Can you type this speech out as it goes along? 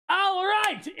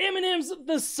right, Eminem's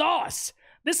The Sauce.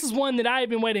 This is one that I have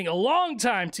been waiting a long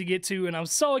time to get to, and I'm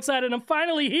so excited. I'm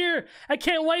finally here. I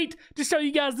can't wait to show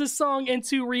you guys this song and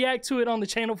to react to it on the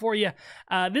channel for you.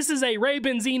 This is a Ray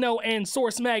Benzino and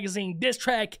Source Magazine diss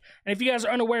track, and if you guys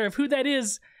are unaware of who that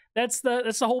is, that's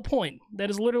the whole point. That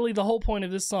is literally the whole point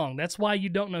of this song. That's why you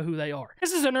don't know who they are.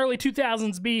 This is an early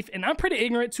 2000s beef, and I'm pretty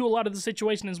ignorant to a lot of the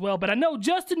situation as well, but I know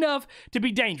just enough to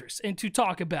be dangerous and to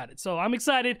talk about it. So I'm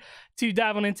excited to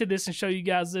dive on into this and show you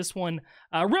guys this one.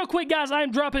 Real quick, guys, I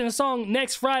am dropping a song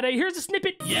next Friday. Here's a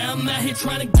snippet. Yeah, I'm out here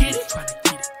trying to get it.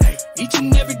 Hey, each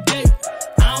and every day.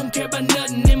 I don't care about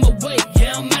nothing in my way.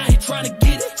 Yeah, I'm out here trying to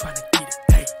get it.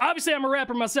 Obviously, I'm a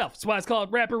rapper myself. That's why it's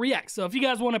called Rapper Reacts. So if you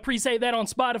guys want to pre-save that on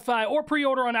Spotify or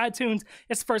pre-order on iTunes,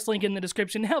 it's the first link in the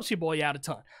description. It helps your boy out a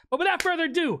ton. But without further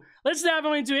ado, let's dive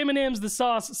on into Eminem's The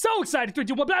Sauce. So excited. 3,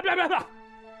 2, 1, blah, blah, blah, blah.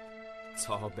 It's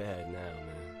all bad now, man.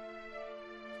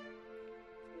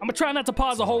 I'm going to try not to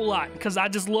pause a whole lot because I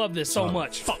just love this so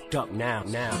much. Fucked up now.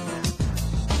 Yeah.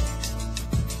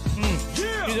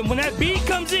 Dude, when that beat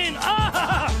comes in,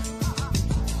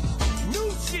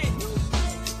 New shit.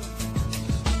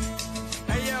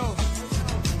 Hey, yo.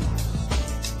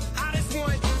 I just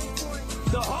want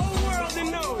the whole world to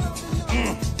know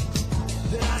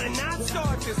that I did not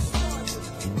start this,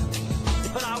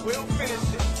 but I will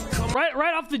finish it.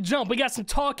 Right off the jump, we got some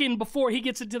talking before he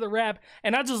gets into the rap,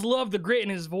 and I just love the grit in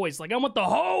his voice. Like, I want the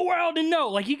whole world to know.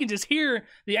 Like, you can just hear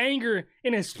the anger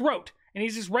in his throat, and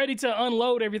he's just ready to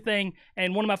unload everything.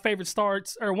 And one of my favorite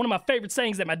sayings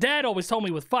that my dad always told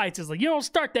me with fights is like, you don't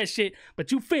start that shit,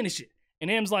 but you finish it. And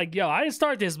M's like, yo, I didn't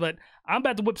start this, but I'm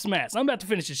about to whip some ass. I'm about to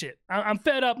finish this shit. I'm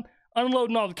fed up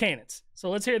unloading all the cannons. So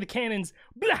let's hear the cannons.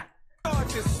 Blah!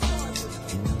 But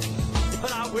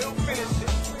I will finish it.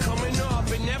 Coming up,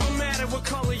 it never mattered what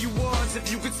color you was.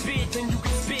 If you could spit, then you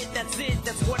could spit. That's it,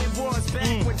 that's what it was.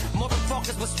 Back when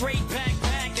motherfuckers were straight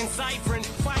backpacking, ciphering,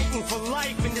 fighting for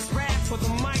life. And this rap for the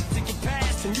mic to get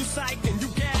past. And you psyched, and you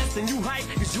gassed, and you hype.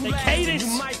 Cause you laughed, and you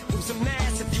might lose some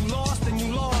ass. If you lost, then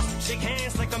you lost. Shake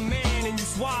hands like a man, and you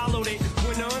swallowed it.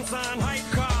 When the unsigned hype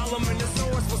column and the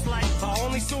source was like the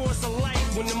only source of light.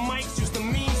 When the mics used to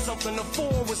mean something, the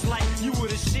 4 was like you were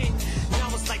the shit. Now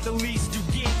it's like the least you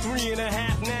get.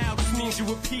 3.5 now, this means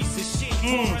you a piece of shit.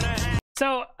 4.5.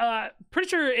 So, pretty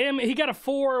sure he got a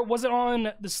 4. Was it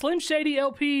on the Slim Shady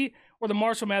LP or the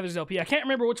Marshall Mathers LP? I can't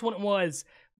remember which one it was.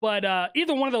 But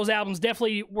either one of those albums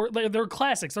definitely they're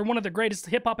classics. They're one of the greatest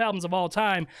hip-hop albums of all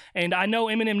time. And I know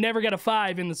Eminem never got a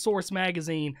 5 in the Source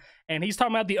magazine. And he's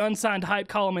talking about the unsigned hype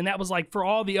column, and that was like for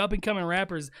all the up-and-coming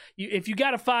rappers. If you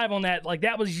got a 5 on that, like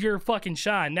that was your fucking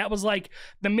shine. That was like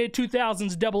the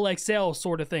mid-2000s XXL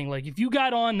sort of thing. Like if you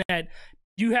got on that,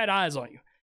 you had eyes on you.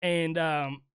 And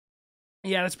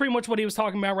yeah, that's pretty much what he was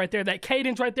talking about right there. That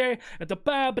cadence right there, at the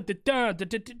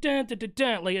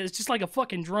like it's just like a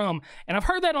fucking drum. And I've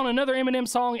heard that on another Eminem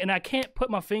song, and I can't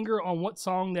put my finger on what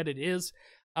song that it is.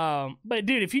 But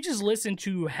dude, if you just listen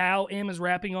to how M is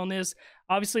rapping on this,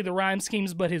 obviously the rhyme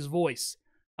schemes, but his voice.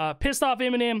 Pissed Off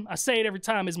Eminem, I say it every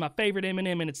time, is my favorite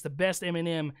Eminem, and it's the best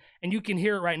Eminem. And you can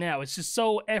hear it right now. It's just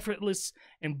so effortless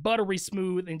and buttery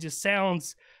smooth, and just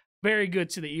sounds very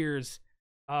good to the ears.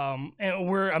 And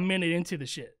we're a minute into the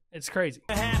shit. It's crazy.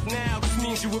 Half now, this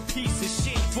means you a piece of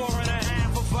shit.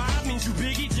 4.5 or 5 means you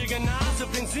Biggie, Jigga, Nas, or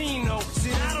Benzino.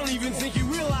 Shit, I don't even think you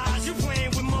realize you playing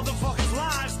with motherfuckers'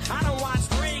 lives. I don't watch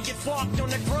Ray get fucked on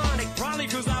the chronic, probably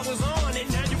cause I was on it.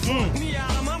 Now you fucked me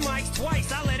out of my mics twice,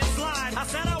 I let it slide. I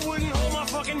said I wouldn't hold my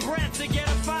fucking breath to get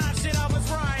a 5. Shit, I was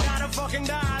right, I'd have fucking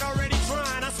died already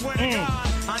trying. I swear to God,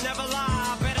 I never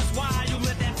lie. I bet that's why you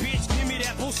let that bitch give me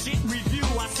that bullshit review.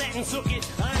 I sat and took it.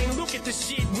 I ain't look at the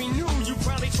shit. We knew you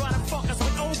probably try to fuck us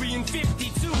with Obi in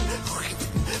 52.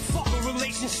 Fuck a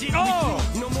relationship.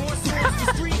 No more swords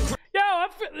to street. Yo,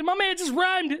 my man just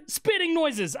rhymed spitting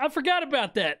noises. I forgot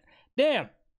about that. Damn.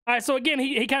 All right, so again,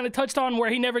 he kind of touched on where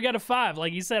he never got a 5.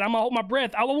 Like he said, I'm gonna hold my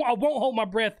breath. I won't hold my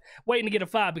breath waiting to get a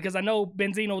 5 because I know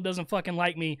Benzino doesn't fucking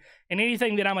like me, and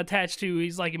anything that I'm attached to,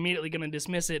 he's like immediately gonna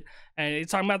dismiss it. And he's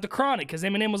talking about the Chronic because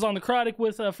Eminem was on the Chronic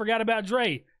with Forgot About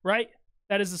Dre, right?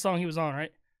 That is the song he was on,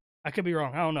 right? I could be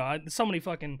wrong. I don't know. So many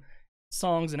fucking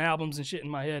songs and albums and shit in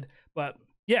my head. But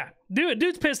yeah,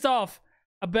 dude's pissed off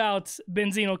about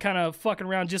Benzino kind of fucking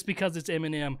around just because it's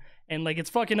Eminem. And like it's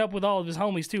fucking up with all of his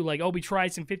homies too, like Obi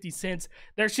Trice and 50 Cent.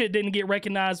 Their shit didn't get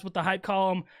recognized with the hype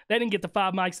column. They didn't get the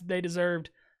 5 mics that they deserved.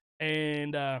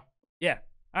 And yeah.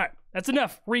 All right, that's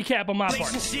enough recap on my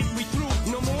part.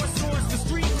 No more swords to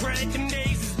street credit. Them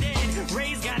days is dead.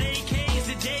 Ray's got AKs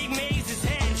that Dave Mays his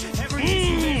head. Every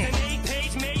an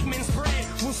 8-page made men spread.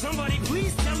 Will somebody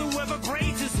please tell whoever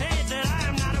braids his head that I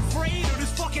am not afraid of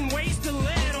this fucking waste to live?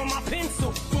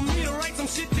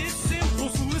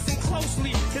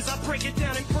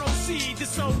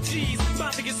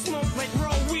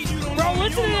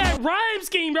 listen to that rhyme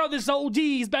scheme, bro. This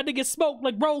OG's about to get smoked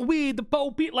like roll weed, the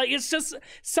Pope. Like, it's just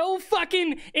so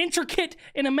fucking intricate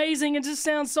and amazing. It just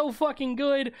sounds so fucking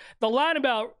good. The line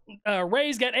about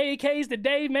Ray's got AKs to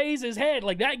Dave Mays' head,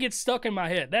 like, that gets stuck in my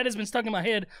head. That has been stuck in my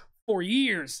head for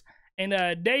years.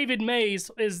 And David Mays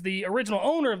is the original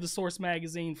owner of the Source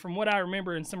magazine, from what I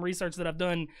remember in some research that I've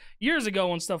done years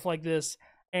ago on stuff like this.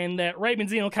 And that Ray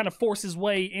Benzino kind of forced his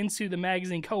way into the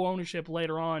magazine co-ownership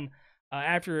later on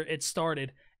after it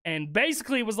started. And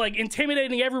basically was like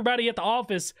intimidating everybody at the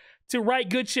office to write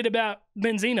good shit about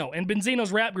Benzino and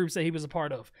Benzino's rap groups that he was a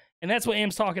part of. And that's what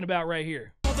M's talking about right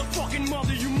here. Motherfucking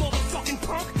mother, you motherfucking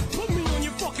punk. Put me on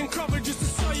your fucking cover just to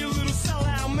sell your little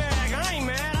sellout mag. I ain't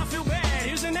mad, I feel bad.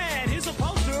 Here's an ad, here's a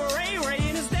poster of Ray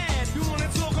and his dad. You wanna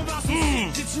talk about some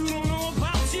shit that you don't know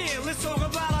about? Yeah, let's talk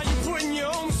about how you putting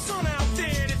your own son out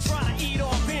there to try to eat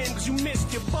off in, cause you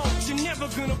missed your boat. You're never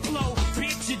gonna blow,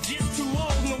 bitch, you're just too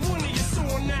old. No wonder you're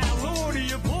sore now, Lord,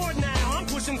 you're bored now. I'm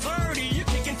pushing 30, you're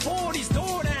kicking 40s,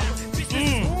 door down. Bitch,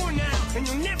 this is war now, and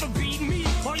you'll never beat me.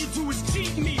 All you do is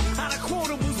cheat me out of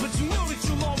quotables, but you know that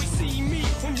you'll always see me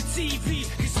on your TV,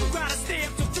 cause you gotta stay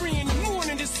up till 3 in the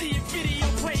morning to see a video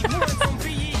play once on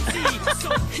BET.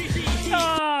 So,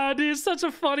 Ah, dude, such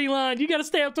a funny line. You gotta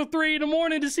stay up till 3 in the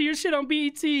morning to see your shit on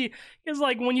BET. It's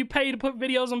like when you pay to put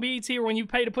videos on BET, or when you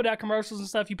pay to put out commercials and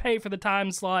stuff, you pay for the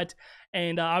time slot.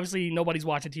 And obviously nobody's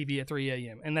watching TV at 3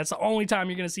 a.m. And that's the only time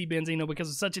you're gonna see Benzino, because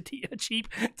it's such a cheap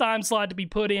time slot to be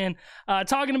put in.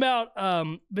 Talking about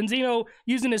Benzino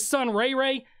using his son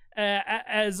Ray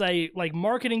as a like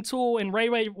marketing tool, and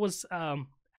Ray was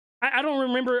I don't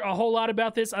remember a whole lot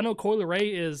about this. I know Coyle Ray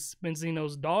is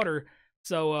Benzino's daughter,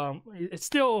 so it's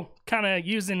still kind of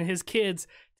using his kids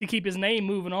to keep his name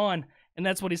moving on, and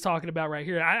that's what he's talking about right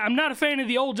here. I'm not a fan of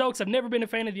the old jokes. I've never been a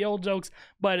fan of the old jokes,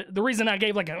 but the reason I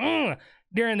gave like a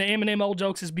during the Eminem old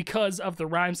jokes is because of the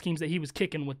rhyme schemes that he was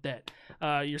kicking with that.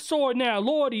 You're sore now,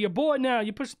 Lordy, you're bored now,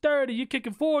 you push 30, you're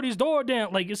kicking 40s, door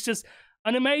down. Like, it's just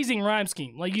an amazing rhyme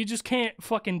scheme. Like, you just can't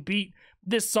fucking beat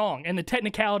this song and the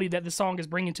technicality that the song is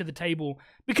bringing to the table,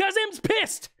 because M's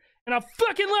pissed, and I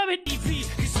fucking love it. cause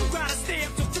you gotta stay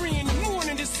up till 3 in the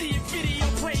morning to see a video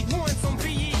played once on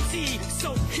BET.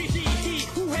 So,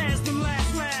 who has the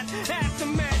last laugh?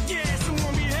 Aftermath, yeah, so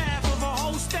on behalf of a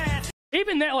whole staff.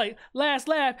 Even that, like, last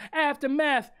laugh,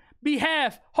 aftermath,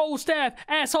 behalf, whole staff,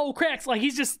 asshole cracks. Like,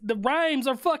 he's just, the rhymes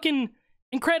are fucking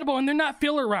incredible, and they're not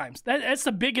filler rhymes. That's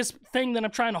the biggest thing that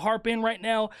I'm trying to harp in right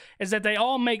now, is that they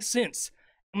all make sense.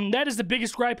 And that is the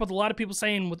biggest gripe with a lot of people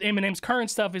saying with Eminem's current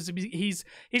stuff, is he's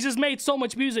just made so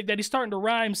much music that he's starting to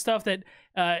rhyme stuff that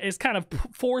is kind of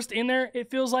forced in there, it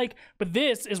feels like. But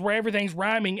this is where everything's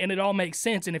rhyming and it all makes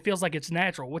sense and it feels like it's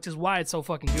natural, which is why it's so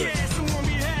fucking good. Yeah, so on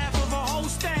behalf of a whole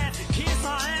staff, kiss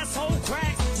our asshole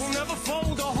cracks. We'll never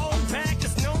fold or hold back,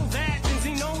 just know that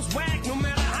Benzino's whack. No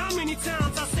matter how many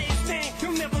times I say his thing,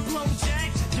 he'll never blow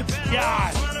jack. You better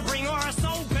God. trying to bring our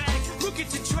soul back. Look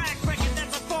at your track record,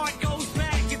 that's how far it goes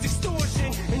back. It's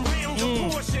extortion and round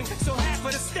abortion. So half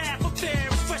of the staff up there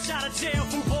is fresh out of jail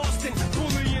from Boston,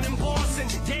 bullying and bossing.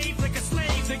 Dave like a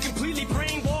slave, they completely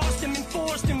brainwashed him and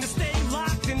forced him to stay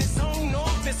locked in his own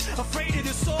office, afraid of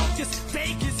the softest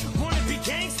fakest. Wanna be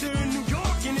gangster in New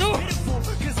York, and it's pitiful,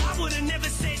 cause I would've never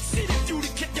said shit if you'd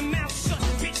have kept your mouth shut.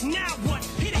 Bitch, now what?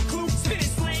 Hit it, clue, spit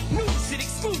it, slang, new shit,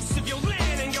 exclusive. Your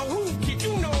land and your who, kid,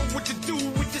 you know what to do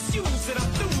with this use that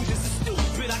I'm through. This is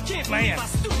stupid, I can't believe I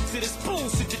stooped to this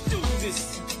bullshit to do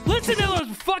this. Listen to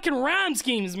those fucking rhyme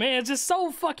schemes, man. It's just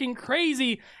so fucking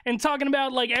crazy. And talking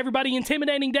about, like, everybody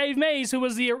intimidating David Mays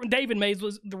was the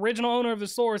original owner of the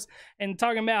Source, and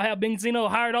talking about how Benzino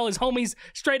hired all his homies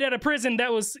straight out of prison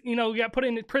that was, you know, got put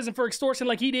in prison for extortion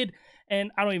like he did.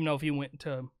 And I don't even know if he went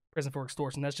to prison for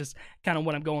extortion. That's just kind of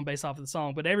what I'm going based off of the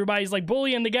song. But everybody's like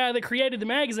bullying the guy that created the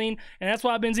magazine, and that's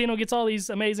why Benzino gets all these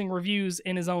amazing reviews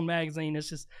in his own magazine. It's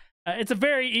just it's a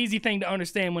very easy thing to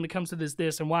understand when it comes to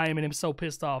this and why Eminem's so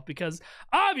pissed off, because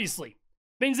obviously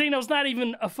Benzino's not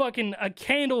even a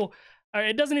candle, or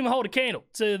it doesn't even hold a candle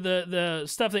to the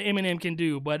stuff that Eminem can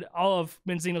do. But all of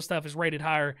Benzino's stuff is rated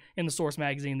higher in the Source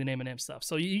magazine than Eminem stuff.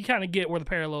 So you kind of get where the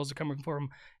parallels are coming from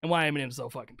and why Eminem's so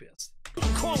fucking pissed.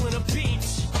 Calling a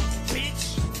bitch.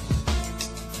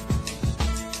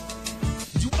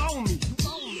 You owe me.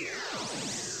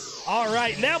 All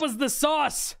right, that was The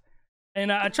Sauce. And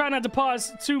I try not to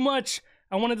pause too much.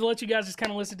 I wanted to let you guys just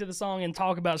kind of listen to the song and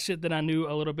talk about shit that I knew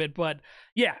a little bit. But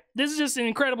yeah, this is just an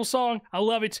incredible song. I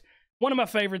love it. One of my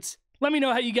favorites. Let me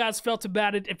know how you guys felt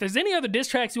about it. If there's any other diss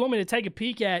tracks you want me to take a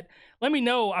peek at, let me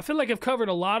know. I feel like I've covered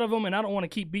a lot of them, and I don't want to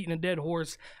keep beating a dead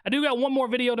horse. I do got one more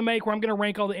video to make where I'm going to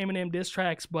rank all the Eminem diss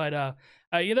tracks, but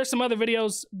yeah, there's some other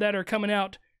videos that are coming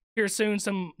out here soon,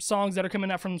 some songs that are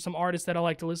coming out from some artists that I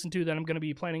like to listen to that I'm going to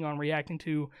be planning on reacting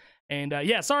to. And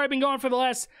yeah, sorry I've been gone for the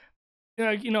last,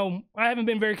 you know, I haven't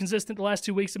been very consistent the last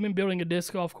 2 weeks. I've been building a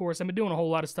disc golf course. I've been doing a whole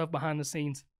lot of stuff behind the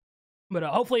scenes. But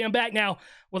hopefully I'm back now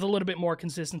with a little bit more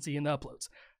consistency in the uploads.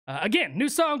 Again, new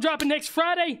song dropping next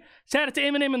Friday. Shout out to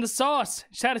Eminem and the Sauce.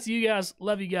 Shout out to you guys.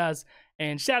 Love you guys.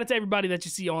 And shout out to everybody that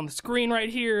you see on the screen right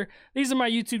here. These are my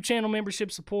YouTube channel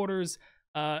membership supporters.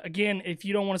 Again, if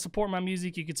you don't want to support my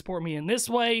music, you can support me in this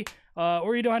way,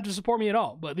 or you don't have to support me at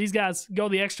all. But these guys go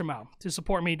the extra mile to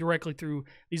support me directly through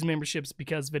these memberships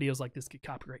because videos like this get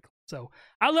copyright. So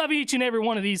I love each and every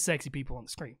one of these sexy people on the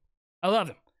screen. I love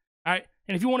them. All right.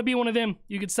 And if you want to be one of them,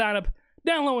 you can sign up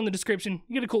down low in the description.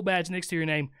 You get a cool badge next to your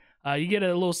name. You get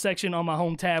a little section on my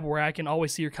home tab where I can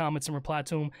always see your comments and reply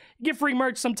to them. You get free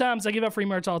merch sometimes. I give out free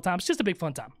merch all the time. It's just a big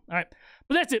fun time. All right.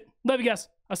 But that's it. Love you guys.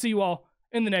 I'll see you all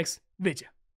in the next video.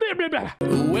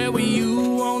 Where were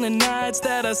you on the nights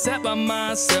that I sat by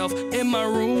myself in my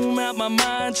room, out my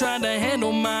mind, trying to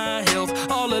handle my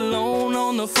health, all alone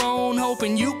on the phone,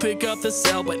 hoping you pick up the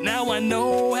cell. But now I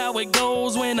know how it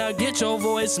goes when I get your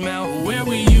voicemail. Where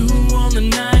were you on the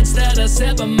nights that I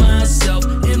sat by myself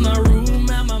in my room?